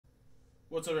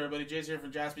What's up, everybody? Jay's here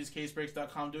from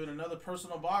JaspysCaseBreaks.com doing another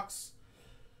personal box.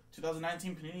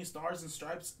 2019 Panini Stars and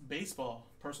Stripes Baseball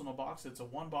personal box. It's a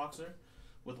one boxer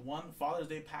with one Father's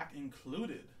Day pack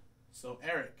included. So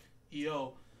Eric,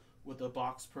 EO, with a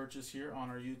box purchase here on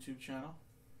our YouTube channel.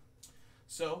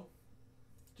 So,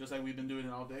 just like we've been doing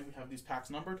it all day, we have these packs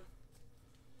numbered.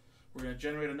 We're going to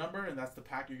generate a number, and that's the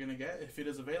pack you're going to get if it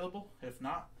is available. If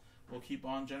not, we'll keep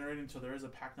on generating until there is a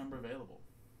pack number available.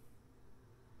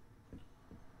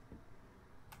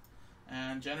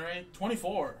 And generate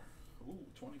 24. Ooh,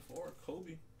 24.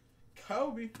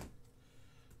 Kobe.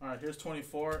 Alright, here's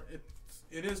 24.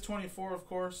 It is 24, of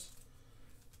course.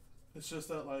 It's just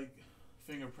that, like,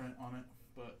 fingerprint on it.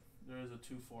 But there is a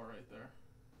 2-4 right there.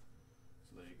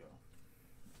 So there you go.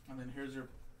 And then here's your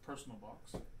personal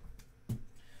box.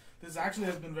 This actually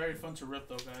has been very fun to rip,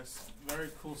 though, guys.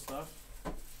 Very cool stuff.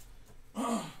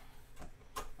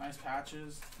 Nice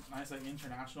patches. Nice, like,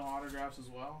 international autographs as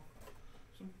well.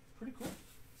 So pretty cool,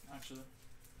 actually.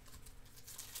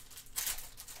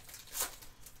 So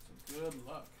good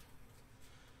luck.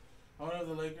 I wonder if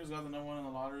the Lakers got the #1 in the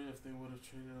lottery, if they would have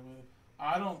traded away.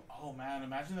 I don't. Oh man,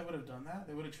 imagine they would have done that.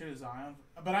 They would have traded Zion,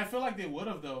 but I feel like they would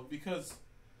have though, because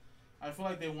I feel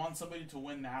like they want somebody to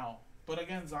win now. But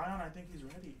again, Zion, I think he's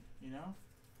ready. You know,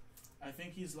 I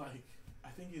think he's ready.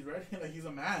 Like, he's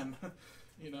a man.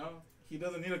 You know, he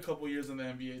doesn't need a couple years in the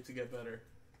NBA to get better.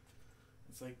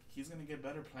 It's like he's gonna get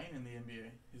better playing in the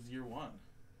NBA. His year 1.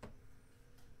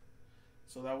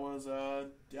 So that was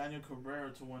Daniel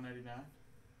Cabrera to 199.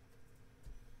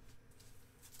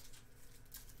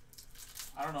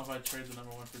 I don't know if I'd trade the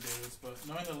 #1 for Davis, but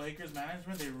knowing the Lakers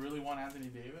management, they really want Anthony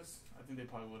Davis. I think they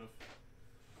probably would have,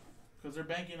 because they're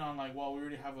banking on, like, well, we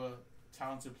already have a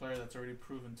talented player that's already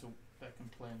proven that can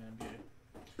play in the NBA.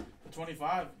 For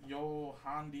 25,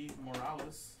 Yohandy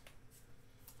Morales.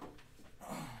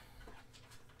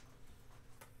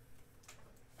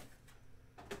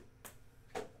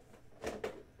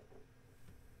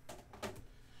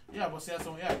 Yeah, but see,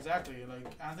 yeah, exactly. Like,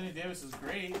 Anthony Davis is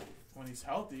great when he's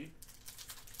healthy.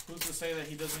 Who's to say that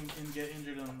he doesn't get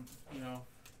injured and, you know,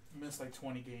 miss like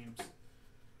 20 games?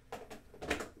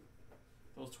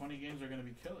 Those 20 games are going to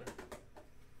be killer.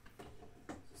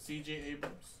 CJ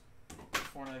Abrams,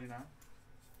 $4.99.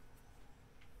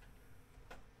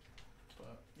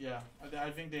 But yeah,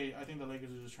 I think the Lakers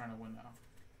are just trying to win now.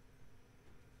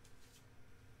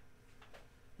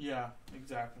 Yeah,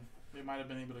 exactly. They might have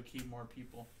been able to keep more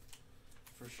people,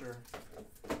 for sure.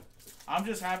 I'm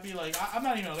just happy, like, I'm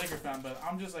not even a Laker fan, but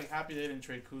I'm just, like, happy they didn't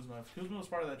trade Kuzma. If Kuzma was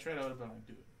part of that trade, I would have been like,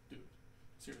 dude,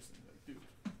 seriously, like, dude.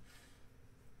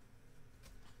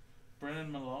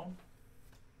 Brennan Malone,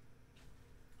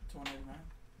 $2.99.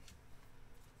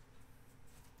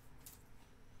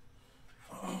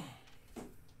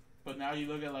 But now you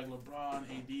look at, like, LeBron,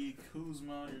 AD,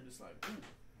 Kuzma, you're just like, ooh,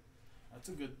 that's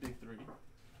a good big three.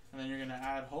 And then you're going to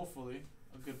add, hopefully,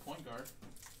 a good point guard.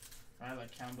 Right,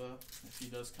 like Kemba, if he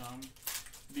does come.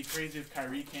 It'd be crazy if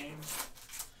Kyrie came.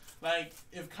 Like,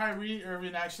 if Kyrie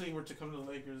Irving actually were to come to the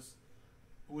Lakers,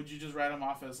 would you just write him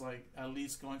off as, like, at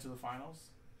least going to the finals?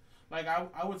 Like,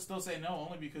 I would still say no,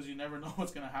 only because you never know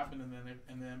what's going to happen in the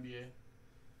NBA.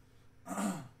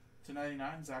 To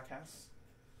 99, Zach Hess.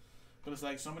 But it's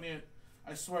like so many,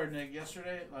 I swear, Nick,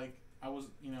 yesterday, like, I was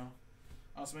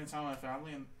spending time with my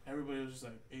family, and everybody was just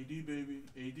like, AD, baby,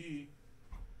 AD.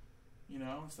 You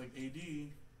know, it's like, AD.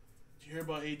 Did you hear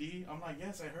about AD? I'm like,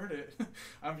 yes, I heard it.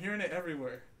 I'm hearing it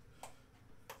everywhere.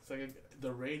 It's like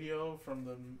the radio, from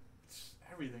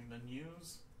everything, the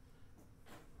news.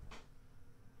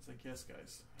 It's like, yes,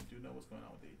 guys, I do know what's going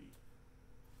on with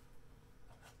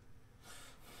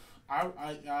AD.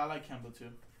 I like Kemba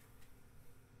too.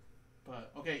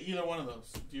 But okay, either one of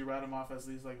those. Do you write him off as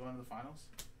least, like, going to the finals?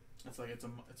 It's like it's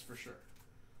for sure.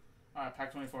 All right,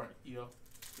 pack 24. EO.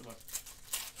 Good luck.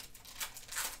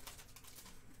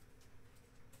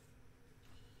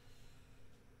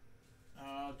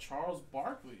 Charles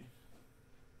Barkley,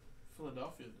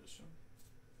 Philadelphia edition.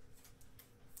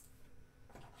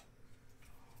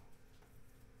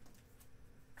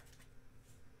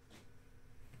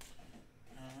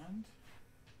 And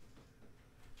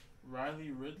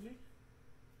Riley Ridley.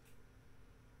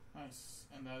 Nice.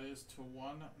 And that is to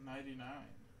 199.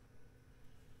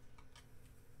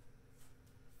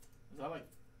 Is that like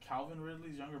Calvin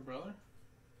Ridley's younger brother?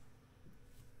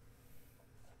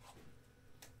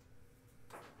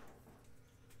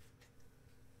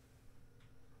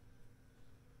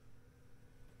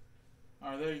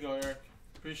 Alright, there you go, Eric.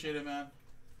 Appreciate it, man.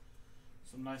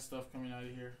 Some nice stuff coming out of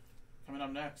here. Coming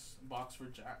up next, box for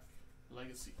Jack.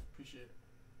 Legacy. Appreciate it.